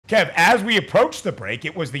Kev, as we approached the break,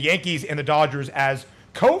 it was the Yankees and the Dodgers as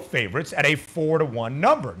co-favorites at a 4-1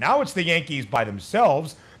 number. Now it's the Yankees by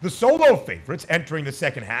themselves, the solo favorites entering the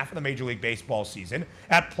second half of the Major League Baseball season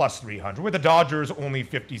at plus 300, with the Dodgers only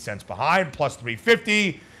 50 cents behind, plus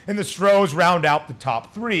 350, and the Stros round out the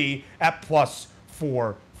top three at plus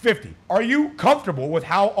 450. Are you comfortable with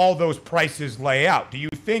how all those prices lay out? Do you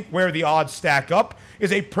think where the odds stack up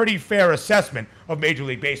is a pretty fair assessment of Major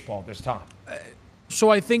League Baseball at this time? So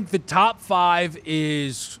I think the top five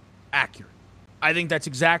is accurate. I think that's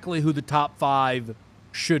exactly who the top five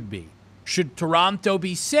should be. Should Toronto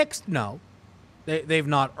be sixth? No. They've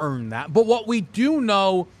not earned that. But what we do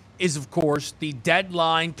know is, of course, the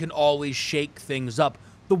deadline can always shake things up.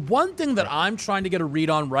 The one thing that I'm trying to get a read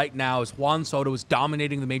on right now is Juan Soto is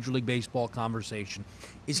dominating the Major League Baseball conversation,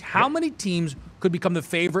 is how many teams could become the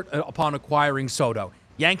favorite upon acquiring Soto.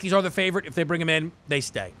 Yankees are the favorite. If they bring him in, they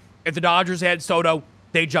stay. If the Dodgers had Soto,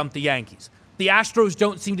 they jump the Yankees. The Astros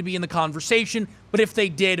don't seem to be in the conversation, but if they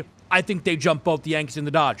did, I think they jump both the Yankees and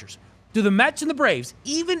the Dodgers. Do the Mets and the Braves,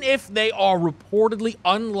 even if they are reportedly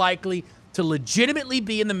unlikely to legitimately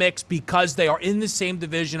be in the mix because they are in the same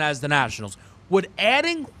division as the Nationals, would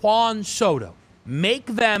adding Juan Soto make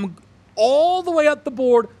them all the way up the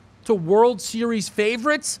board to World Series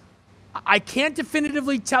favorites? I can't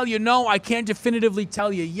definitively tell you no. I can't definitively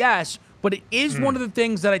tell you yes. But it is one of the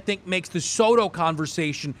things that I think makes the Soto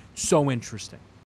conversation so interesting.